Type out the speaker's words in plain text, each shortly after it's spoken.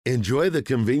Enjoy the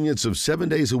convenience of 7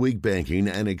 days a week banking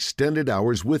and extended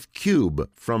hours with Cube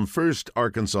from First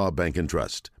Arkansas Bank and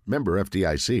Trust. Member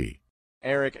FDIC.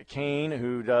 Eric Cain,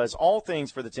 who does all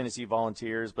things for the Tennessee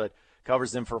Volunteers, but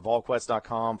covers them for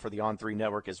VolQuest.com for the On3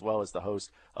 Network, as well as the host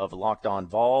of Locked On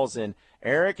Vols. And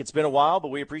Eric, it's been a while, but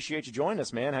we appreciate you joining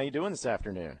us, man. How you doing this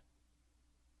afternoon?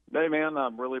 Hey, man,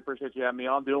 I really appreciate you having me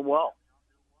on. Doing well.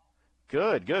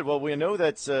 Good. Well, we know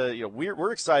that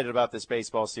we're excited about this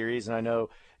baseball series, and I know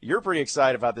you're pretty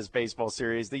excited about this baseball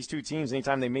series. These two teams,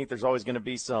 anytime they meet, there's always going to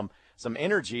be some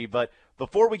energy. But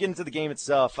before we get into the game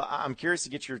itself, I'm curious to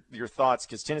get your thoughts,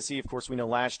 because Tennessee, of course, we know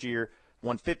last year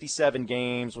won 57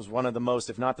 games, was one of the most,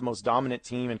 if not the most dominant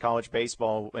team in college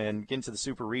baseball, and getting to the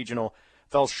Super Regional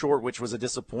fell short, which was a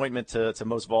disappointment to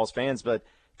most Vols fans. But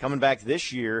coming back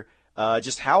this year,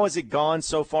 just how has it gone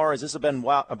so far? Has this been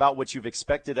about what you've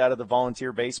expected out of the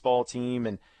volunteer baseball team?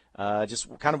 And just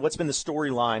kind of what's been the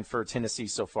storyline for Tennessee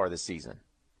so far this season?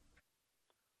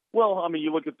 Well, I mean,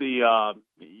 you look at you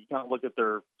kind of look at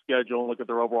their schedule and look at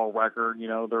their overall record. You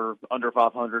know, they're under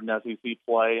 500 in SEC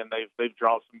play, and they've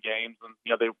dropped some games. And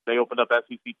you know, they opened up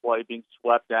SEC play being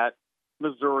swept at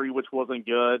Missouri, which wasn't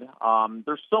good.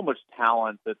 There's so much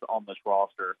talent that's on this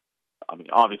roster. I mean,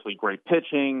 obviously great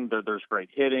pitching. There's great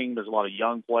hitting. There's a lot of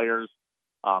young players.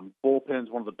 Bullpen's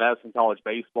one of the best in college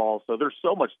baseball. So there's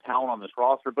so much talent on this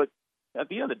roster. But at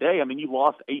the end of the day, I mean, you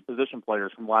lost 8 position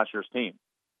players from last year's team.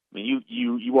 I mean,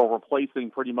 you are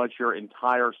replacing pretty much your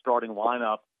entire starting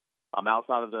lineup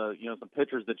outside of the some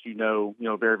pitchers that you know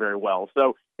very, very well.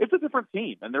 So it's a different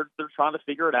team, and they're trying to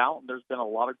figure it out. And there's been a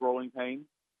lot of growing pains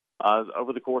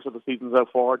over the course of the season so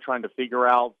far, trying to figure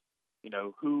out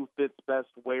who fits best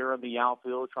where in the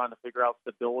outfield, trying to figure out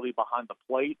stability behind the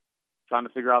plate, trying to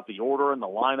figure out the order and the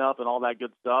lineup and all that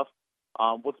good stuff.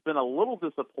 What's been a little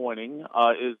disappointing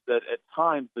is that at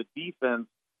times the defense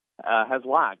has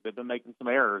lagged. They've been making some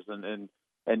errors and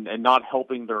not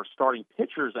helping their starting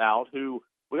pitchers out, who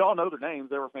we all know their names.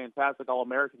 They were fantastic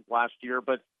All-Americans last year,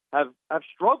 but have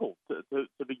struggled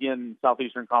to begin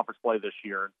Southeastern Conference play this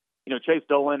year. You know, Chase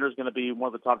Dolander is going to be one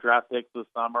of the top draft picks this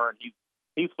summer, and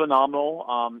he's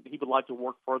phenomenal. He would like to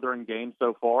work further in games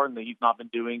so far, and he's not been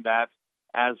doing that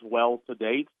as well to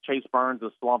date. Chase Burns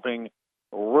is slumping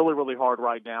really, really hard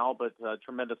right now, but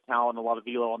tremendous talent, a lot of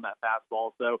velo on that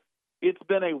fastball. So it's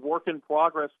been a work in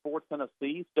progress for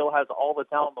Tennessee. Still has all the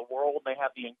talent in the world. They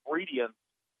have the ingredients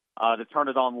to turn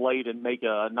it on late and make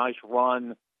a nice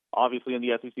run, obviously in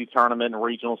the SEC tournament and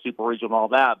regional, super regional, and all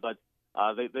that. But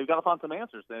they've got to find some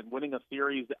answers. And winning a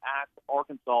series at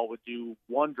Arkansas would do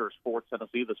wonders for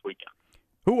Tennessee this weekend.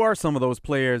 Who are some of those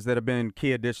players that have been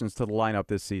key additions to the lineup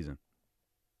this season?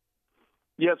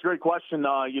 Yeah, it's a great question.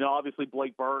 Obviously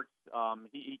Blake Burks,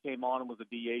 he came on and was a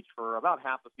DH for about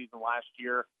half the season last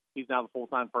year. He's now the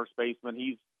full-time first baseman.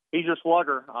 He's your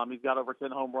slugger. He's got over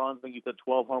 10 home runs. I think he's had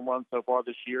 12 home runs so far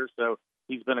this year. So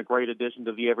he's been a great addition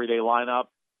to the everyday lineup.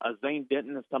 Zane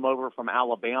Denton has come over from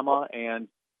Alabama, and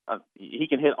he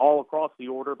can hit all across the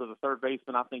order, but the third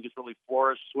baseman I think has really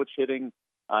flourished, switch hitting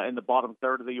in the bottom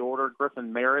third of the order.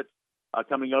 Griffin Merritt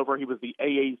coming over. He was the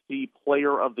AAC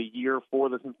Player of the Year for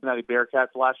the Cincinnati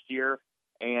Bearcats last year,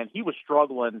 and he was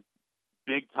struggling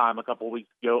big time a couple of weeks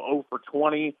ago, 0 for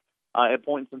 20 at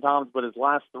points and times, but his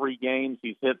last 3 games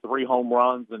he's hit 3 home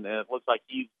runs, and it looks like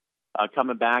he's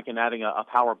coming back and adding a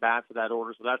power bat to that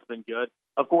order, so that's been good.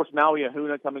 Of course, Maui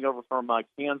Ahuna coming over from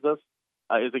Kansas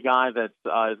is a guy that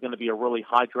is going to be a really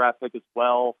high draft pick as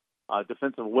well.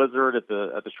 Defensive wizard at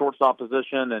the shortstop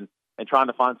position, and trying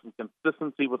to find some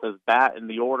consistency with his bat in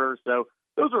the order. So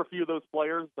those are a few of those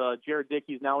players. Jared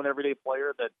Dickey's now an everyday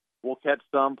player that will catch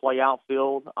some, play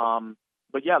outfield.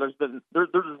 But yeah, there's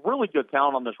really good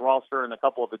talent on this roster, and a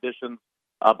couple of additions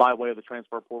by way of the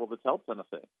transfer portal that's helped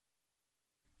Tennessee.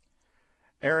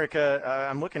 Erica,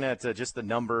 I'm looking at just the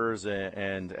numbers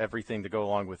and everything to go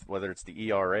along with whether it's the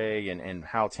ERA and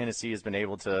how Tennessee has been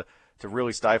able to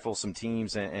really stifle some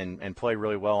teams and play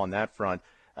really well on that front.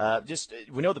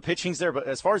 We know the pitching's there, but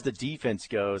as far as the defense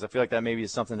goes, I feel like that maybe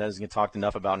is something that isn't talked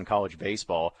enough about in college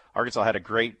baseball. Arkansas had a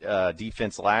great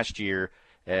defense last year.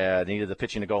 They needed the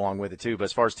pitching to go along with it too. But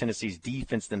as far as Tennessee's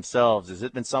defense themselves, has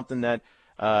it been something that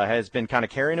has been kind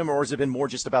of carrying them, or has it been more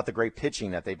just about the great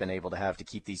pitching that they've been able to have to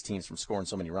keep these teams from scoring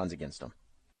so many runs against them?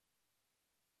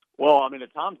 Well, I mean,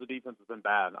 at times the defense has been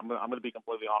bad. I'm going to be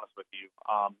completely honest with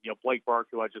you. Blake Burke,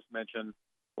 who I just mentioned,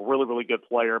 a really, really good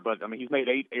player, but I mean, he's made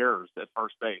 8 errors at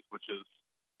first base, which is,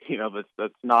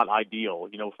 that's not ideal.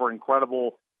 For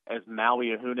incredible as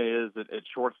Maui Ahuna is at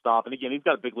shortstop, and again, he's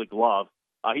got a big league glove.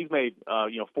 He's made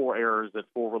 4 errors at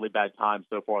 4 really bad times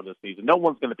so far this season. No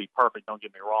one's going to be perfect, don't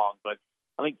get me wrong, but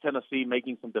I think Tennessee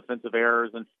making some defensive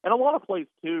errors and a lot of plays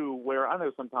too where I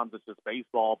know sometimes it's just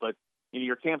baseball, but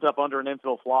you're camped up under an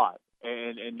infield fly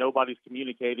and nobody's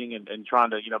communicating and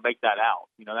trying to, make that out.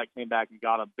 That came back and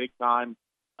got them big time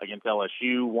against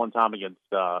LSU, one time against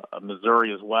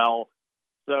Missouri as well.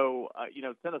 So,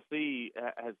 Tennessee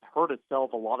has hurt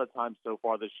itself a lot of times so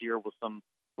far this year with some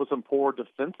poor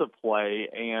defensive play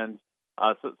and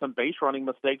some base running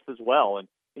mistakes as well. And,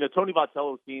 Tony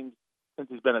Vitello's teams, since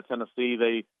he's been at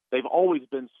Tennessee, they've always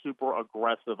been super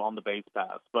aggressive on the base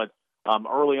pass. But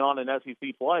early on in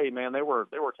SEC play, man, they were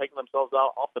taking themselves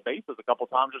out off the bases a couple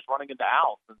times, just running into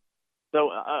outs. And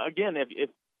so again,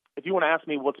 if you want to ask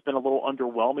me what's been a little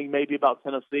underwhelming maybe about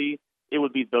Tennessee, it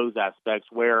would be those aspects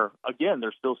where again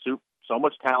there's still so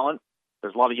much talent.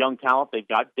 There's a lot of young talent. They've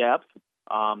got depth.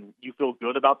 You feel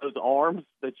good about those arms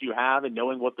that you have and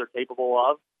knowing what they're capable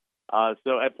of.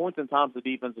 So at points in time, the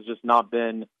defense has just not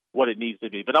been what it needs to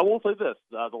be. But I will say this: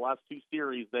 the last two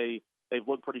series, they've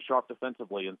looked pretty sharp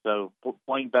defensively, and so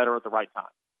playing better at the right time.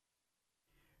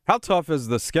 How tough has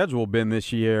the schedule been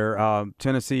this year?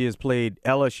 Tennessee has played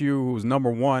LSU, who's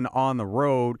number one on the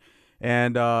road,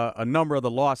 and a number of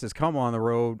the losses come on the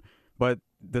road. But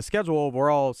the schedule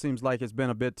overall seems like it's been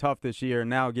a bit tough this year,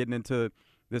 now getting into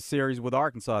this series with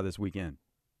Arkansas this weekend.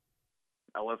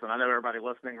 Now, listen, I know everybody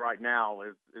listening right now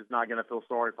is not going to feel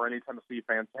sorry for any Tennessee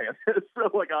fans saying this. So,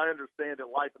 I understand it,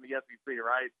 life in the SEC,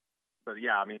 right? But,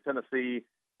 yeah, Tennessee,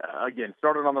 again,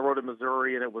 started on the road in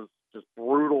Missouri, and it was just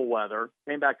brutal weather.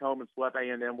 Came back home and swept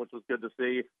A&M, which was good to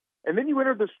see. And then you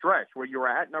entered the stretch where you were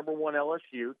at number one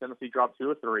LSU. Tennessee dropped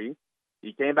 2 of 3.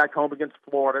 You came back home against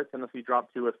Florida. Tennessee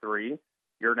dropped 2 of 3.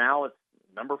 You're now at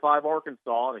number 5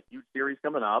 Arkansas, and a huge series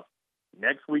coming up.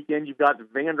 Next weekend, you've got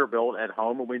Vanderbilt at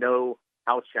home, and we know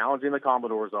how challenging the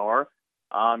Commodores are.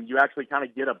 You actually kind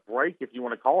of get a break, if you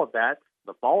want to call it that,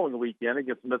 the following weekend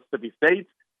against Mississippi State.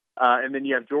 And then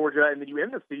you have Georgia, and then you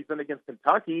end the season against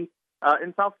Kentucky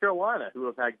and South Carolina, who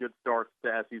have had good starts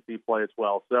to SEC play as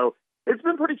well. So it's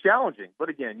been pretty challenging. But,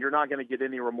 again, you're not going to get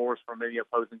any remorse from any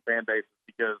opposing fan bases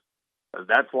because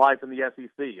that's life in the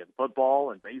SEC, in football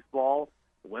and baseball,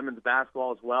 women's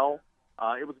basketball as well.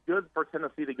 It was good for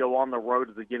Tennessee to go on the road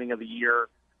at the beginning of the year,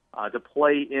 to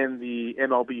play in the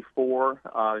MLB 4,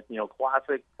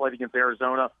 Classic, played against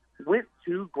Arizona, went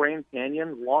to Grand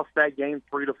Canyon, lost that game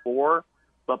 3-4,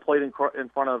 but played in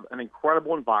front of an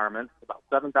incredible environment, about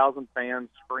 7,000 fans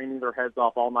screaming their heads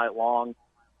off all night long,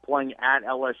 playing at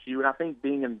LSU. And I think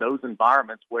being in those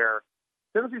environments where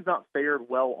Tennessee's not fared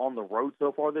well on the road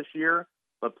so far this year,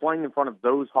 but playing in front of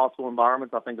those hostile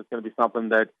environments, I think it's going to be something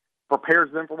that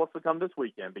prepares them for what's to come this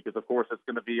weekend because, of course, it's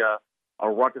going to be a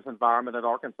ruckus environment at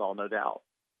Arkansas, no doubt.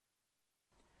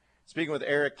 Speaking with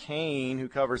Eric Cain, who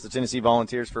covers the Tennessee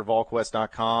Volunteers for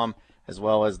VolQuest.com, as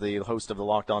well as the host of the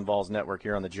Locked On Vols Network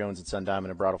here on the Jones and Sun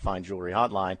Diamond and Bridal Fine Jewelry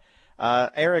Hotline.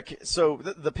 Eric, so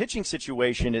the pitching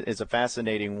situation is a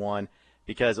fascinating one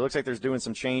because it looks like there's doing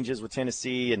some changes with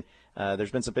Tennessee, and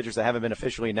there's been some pitchers that haven't been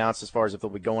officially announced as far as if they'll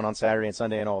be going on Saturday and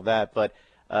Sunday and all of that. But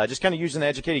just kind of using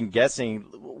educating guessing,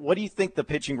 what do you think the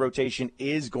pitching rotation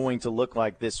is going to look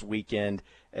like this weekend,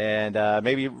 and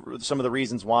maybe some of the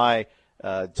reasons why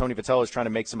Tony Vitello is trying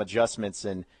to make some adjustments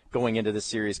and going into this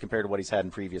series compared to what he's had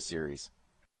in previous series?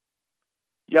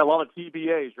 Yeah, a lot of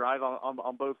TBAs, right,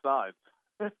 on both sides.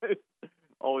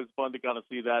 Always fun to kind of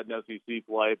see that in SEC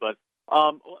play. But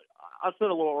I said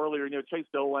a little earlier, Chase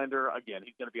Dollander, again,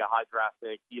 he's going to be a high draft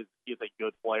pick. He is a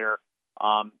good player.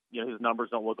 His numbers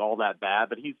don't look all that bad,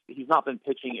 but he's not been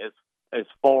pitching as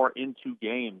far into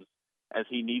games as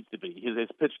he needs to be. His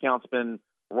pitch count's been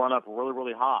run up really,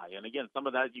 really high. And again, some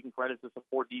of that you can credit to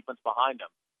support defense behind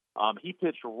him. He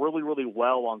pitched really, really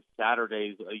well on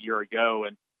Saturdays a year ago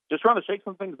and just trying to shake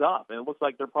some things up. And it looks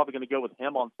like they're probably going to go with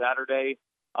him on Saturday.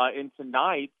 And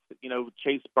tonight,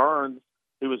 Chase Burns,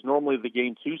 who is normally the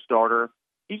Game 2 starter,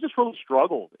 he's just really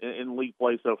struggled in league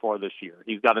play so far this year.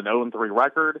 He's got an 0-3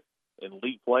 record. In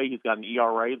league play, he's got an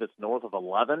ERA that's north of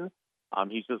 11.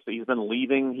 He's been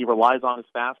leaving. He relies on his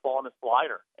fastball and his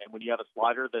slider. And when you have a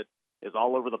slider that is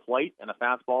all over the plate and a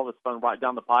fastball that's thrown right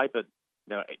down the pipe at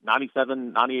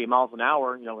 97, 98 miles an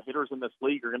hour, hitters in this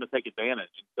league are going to take advantage.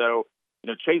 So,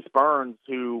 Chase Burns,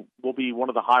 who will be one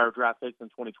of the higher draft picks in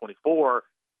 2024,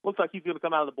 looks like he's going to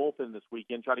come out of the bullpen this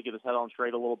weekend, try to get his head on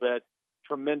straight a little bit.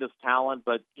 Tremendous talent,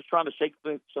 but just trying to shake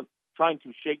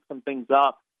some things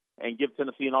up and give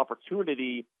Tennessee an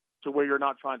opportunity to where you're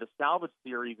not trying to salvage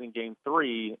series in Game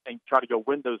 3 and try to go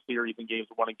win those series in Games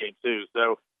 1 and Game 2.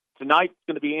 So tonight it's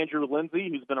going to be Andrew Lindsey,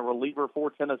 who's been a reliever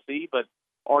for Tennessee, but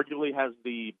arguably has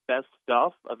the best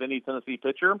stuff of any Tennessee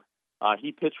pitcher.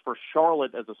 He pitched for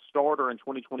Charlotte as a starter in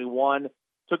 2021,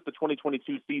 took the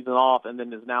 2022 season off and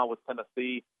then is now with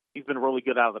Tennessee. He's been really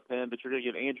good out of the pen, but you're going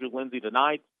to get Andrew Lindsey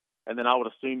tonight, and then I would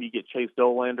assume you get Chase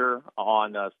Dolander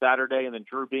on Saturday, and then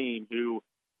Drew Beam, who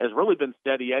has really been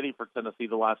steady Eddie for Tennessee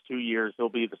the last 2 years. He'll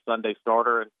be the Sunday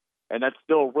starter, and that's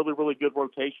still a really, really good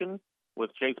rotation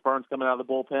with Chase Burns coming out of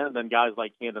the bullpen, and then guys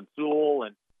like Camden Sewell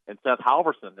and Seth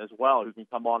Halverson as well, who can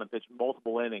come on and pitch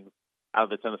multiple innings out of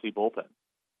the Tennessee bullpen.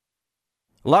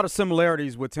 A lot of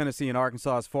similarities with Tennessee and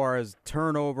Arkansas as far as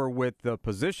turnover with the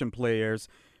position players,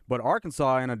 but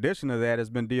Arkansas, in addition to that, has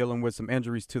been dealing with some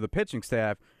injuries to the pitching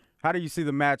staff. How do you see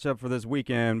the matchup for this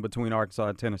weekend between Arkansas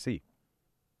and Tennessee?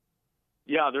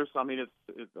 Yeah,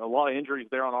 it's a lot of injuries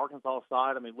there on Arkansas'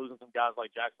 side. I mean, losing some guys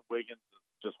like Jackson Wiggins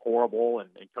is just horrible, and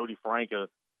Cody Frank,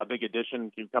 a big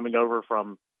addition coming over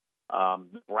from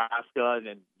Nebraska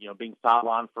and being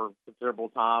sidelined for considerable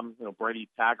time. Brady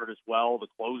Taggart as well, the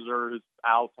closer, who's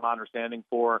out, to my understanding,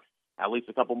 for at least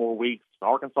a couple more weeks.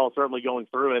 Arkansas is certainly going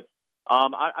through it.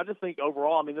 I just think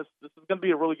overall, this is going to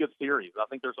be a really good series. I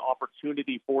think there's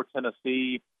opportunity for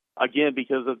Tennessee, again,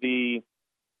 because of the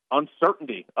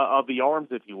uncertainty of the arms,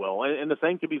 if you will. And the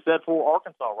same can be said for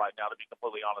Arkansas right now, to be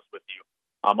completely honest with you.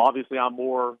 Obviously, I'm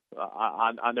more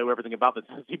I know everything about the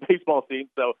Tennessee baseball team,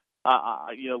 so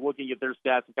looking at their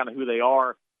stats and kind of who they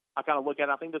are, I kind of look at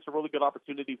it. I think that's a really good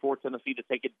opportunity for Tennessee to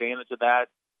take advantage of that,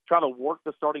 try to work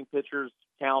the starting pitchers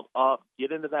count up,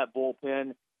 get into that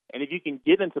bullpen. And if you can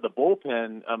get into the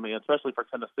bullpen, especially for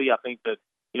Tennessee, I think that,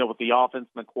 with the offense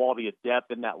and the quality of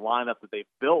depth in that lineup that they've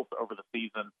built over the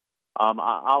season,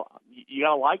 you got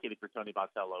to like it if you're Tony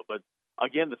Vitello. But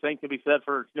again, the same can be said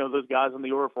for, those guys in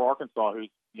the order for Arkansas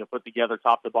who, put together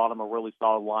top to bottom a really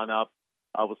solid lineup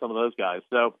with some of those guys.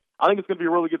 So I think it's going to be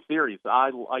a really good series.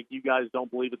 I, like you guys,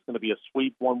 don't believe it's going to be a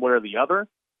sweep one way or the other.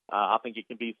 I think it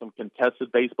can be some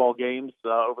contested baseball games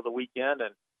over the weekend.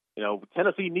 And,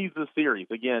 Tennessee needs this series,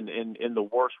 again, in the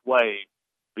worst way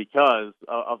because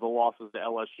of the losses to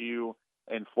LSU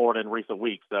and Florida in recent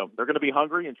weeks. So they're going to be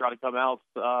hungry and try to come out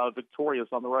victorious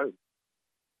on the road.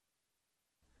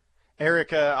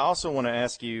 Eric, I also want to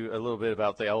ask you a little bit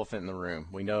about the elephant in the room.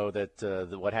 We know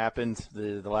that what happened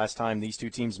the last time these two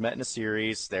teams met in a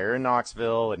series, there in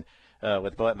Knoxville, and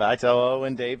with Vitello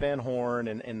and Dave Van Horn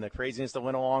and the craziness that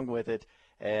went along with it.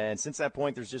 And since that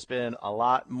point, there's just been a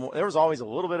lot more. There was always a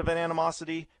little bit of an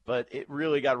animosity, but it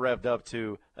really got revved up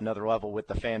to another level with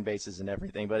the fan bases and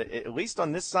everything. But at least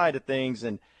on this side of things,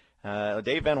 and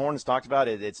Dave Van Horn has talked about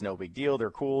it, it's no big deal. They're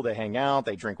cool. They hang out.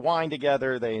 They drink wine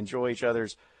together. They enjoy each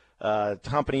other's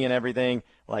company and everything.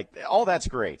 Like, all that's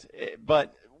great.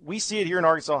 But we see it here in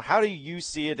Arkansas. How do you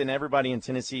see it, and everybody in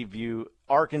Tennessee view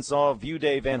Arkansas, view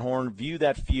Dave Van Horn, view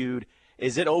that feud?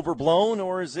 Is it overblown,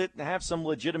 or does it have some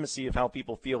legitimacy of how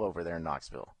people feel over there in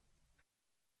Knoxville?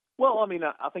 Well,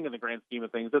 I think in the grand scheme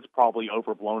of things, it's probably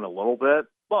overblown a little bit.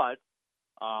 But,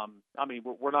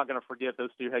 we're not going to forget those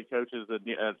two head coaches at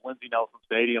Lindsey Nelson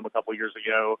Stadium a couple of years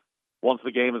ago. Once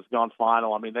the game has gone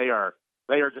final, they are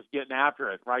just getting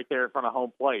after it right there in front of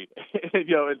home plate. And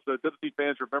so Tennessee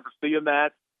fans remember seeing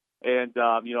that. And,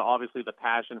 obviously the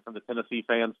passion from the Tennessee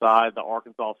fan side, the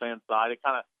Arkansas fan side, it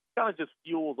kind of just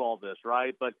fuels all this,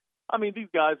 right? But these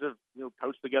guys have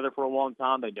coached together for a long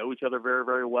time. They know each other very,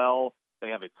 very well. They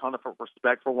have a ton of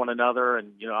respect for one another.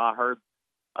 And I heard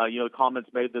comments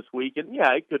made this week, and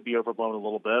yeah, it could be overblown a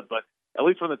little bit, but at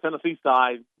least from the Tennessee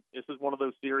side, this is one of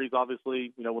those series.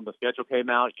 Obviously, when the schedule came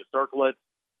out, you circle it.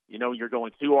 You're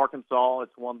going to Arkansas.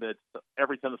 It's one that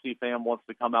every Tennessee fan wants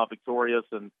to come out victorious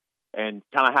and kind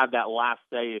of have that last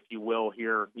say, if you will,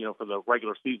 here, for the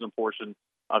regular season portion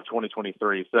of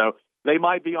 2023. So they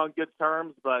might be on good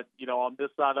terms, but on this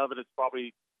side of it,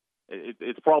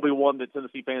 it's probably one that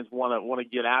Tennessee fans want to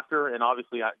get after. And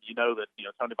obviously, that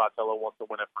Tony Vitello wants to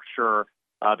win it for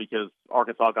sure because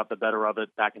Arkansas got the better of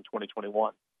it back in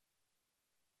 2021.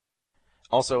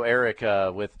 Also, Eric,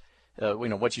 with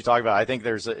what you talk about, I think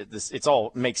there's it's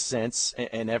all makes sense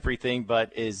and everything.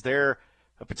 But is there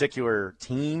a particular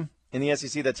team in the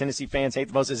SEC that Tennessee fans hate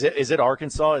the most? Is it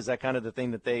Arkansas? Is that kind of the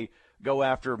thing that they go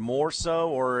after more so,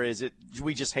 or is it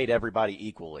we just hate everybody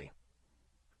equally?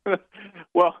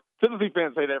 Well, Tennessee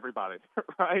fans hate everybody,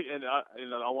 right? And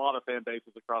a lot of fan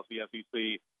bases across the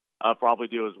SEC probably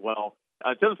do as well.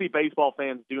 Tennessee baseball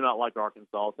fans do not like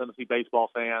Arkansas. Tennessee baseball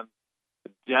fans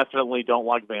definitely don't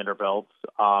like Vanderbilt.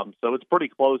 So it's pretty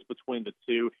close between the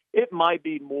two. It might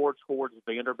be more towards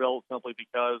Vanderbilt simply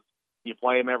because you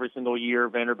play them every single year.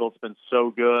 Vanderbilt's been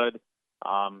so good.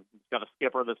 It's got a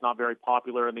skipper that's not very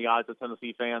popular in the eyes of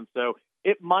Tennessee fans. So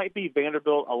it might be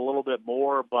Vanderbilt a little bit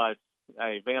more, but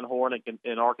hey, Van Horn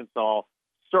in Arkansas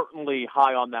certainly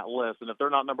high on that list. And if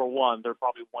they're not number one, they're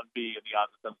probably 1B in the eyes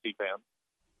of Tennessee fans.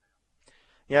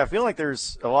 Yeah, I feel like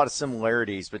there's a lot of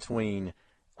similarities between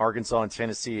Arkansas and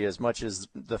Tennessee, as much as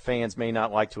the fans may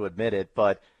not like to admit it.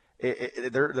 But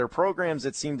they're programs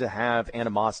that seem to have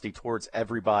animosity towards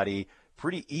everybody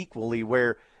pretty equally,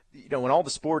 where, in all the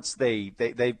sports they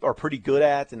are pretty good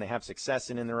at and they have success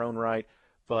in their own right,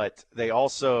 but they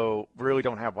also really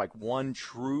don't have like one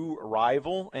true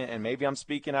rival. And maybe I'm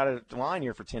speaking out of line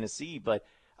here for Tennessee, but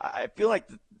I feel like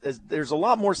there's a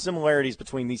lot more similarities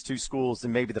between these two schools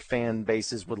than maybe the fan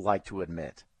bases would like to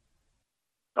admit.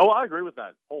 Oh, I agree with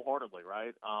that wholeheartedly,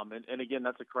 right? And again,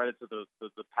 that's a credit to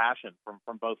the passion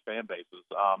from both fan bases.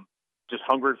 Just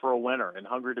hungry for a winner and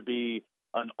hungry to be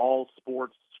an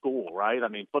all-sports school, right? I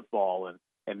mean, football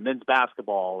and men's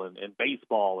basketball and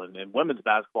baseball and women's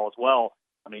basketball as well.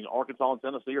 I mean, Arkansas and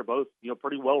Tennessee are both,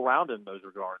 pretty well-rounded in those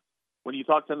regards. When you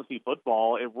talk Tennessee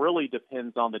football, it really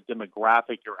depends on the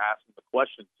demographic you're asking the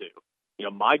question to.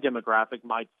 My demographic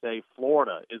might say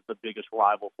Florida is the biggest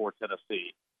rival for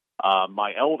Tennessee.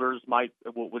 My elders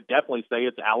would definitely say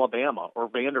it's Alabama or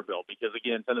Vanderbilt because,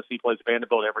 again, Tennessee plays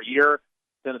Vanderbilt every year.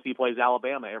 Tennessee plays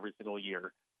Alabama every single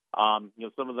year. Some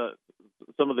of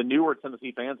the newer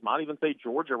Tennessee fans might even say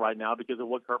Georgia right now because of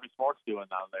what Kirby Smart's doing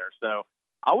down there. So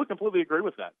I would completely agree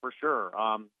with that for sure.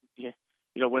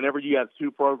 Whenever you have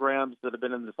two programs that have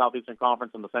been in the Southeastern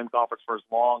Conference and the same conference for as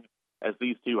long as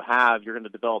these two have, you're going to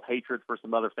develop hatred for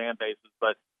some other fan bases.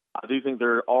 But I do think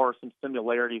there are some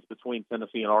similarities between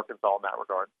Tennessee and Arkansas in that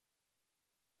regard.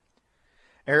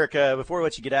 Eric, before we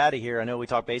let you get out of here, I know we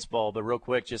talk baseball, but real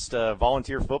quick, just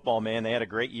volunteer football, man. They had a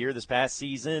great year this past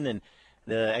season, and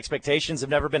the expectations have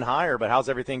never been higher. But how's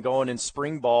everything going in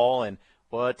spring ball, and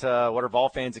what are Vol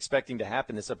fans expecting to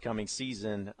happen this upcoming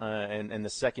season and the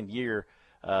second year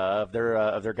of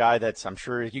their guy that's, I'm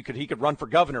sure he could run for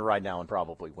governor right now and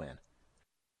probably win?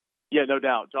 Yeah, no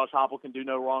doubt. Josh Heupel can do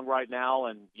no wrong right now,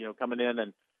 and coming in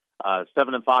and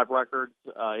 7-5 records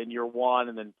in year one,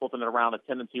 and then flipping it around a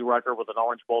 10-2 record with an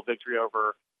Orange Bowl victory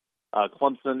over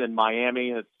Clemson and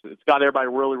Miami. It's got everybody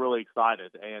really, really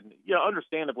excited. And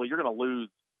understandably, you're going to lose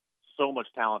so much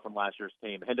talent from last year's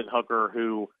team. Hendon Hooker,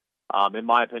 who, in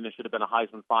my opinion, should have been a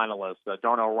Heisman finalist.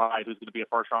 Darnell Wright, who's going to be a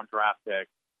first-round draft pick.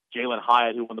 Jalen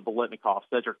Hyatt, who won the Biletnikoff.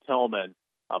 Cedric Tillman.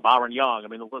 Byron Young. I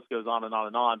mean, the list goes on and on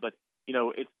and on. But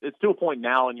it's to a point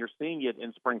now, and you're seeing it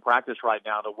in spring practice right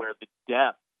now, to where the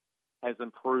depth has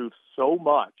improved so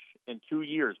much in 2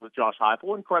 years with Josh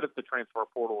Heupel, and credit the transfer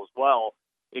portal as well.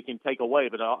 It can take away,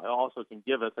 but it also can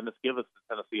give us, and it's give us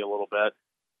to Tennessee a little bit.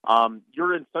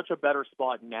 You're in such a better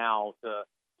spot now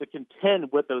to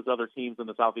contend with those other teams in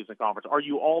the Southeastern Conference. Are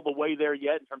you all the way there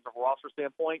yet in terms of a roster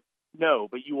standpoint? No,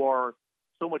 but you are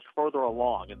so much further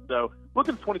along. And so,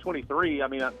 looking at 2023, I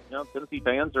mean, Tennessee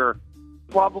fans are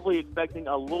probably expecting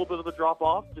a little bit of a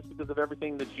drop-off just because of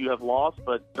everything that you have lost,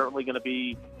 but certainly going to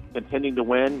be contending to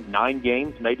win 9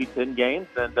 games, maybe 10 games,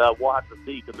 and we'll have to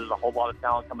see because there's a whole lot of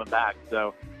talent coming back.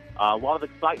 So a lot of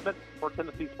excitement for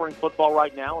Tennessee spring football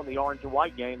right now in the orange and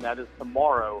white game. That is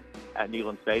tomorrow at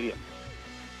Neyland Stadium.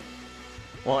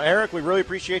 Well, Eric, we really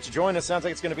appreciate you joining us. Sounds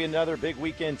like it's going to be another big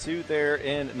weekend, too, there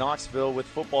in Knoxville with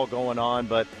football going on.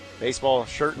 But baseball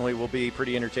certainly will be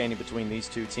pretty entertaining between these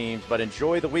two teams. But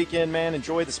enjoy the weekend, man.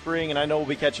 Enjoy the spring. And I know we'll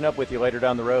be catching up with you later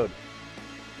down the road.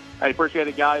 I appreciate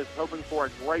it, guys. Hoping for a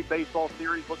great baseball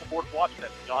series. Looking forward to watching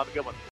it. Y'all have a good one.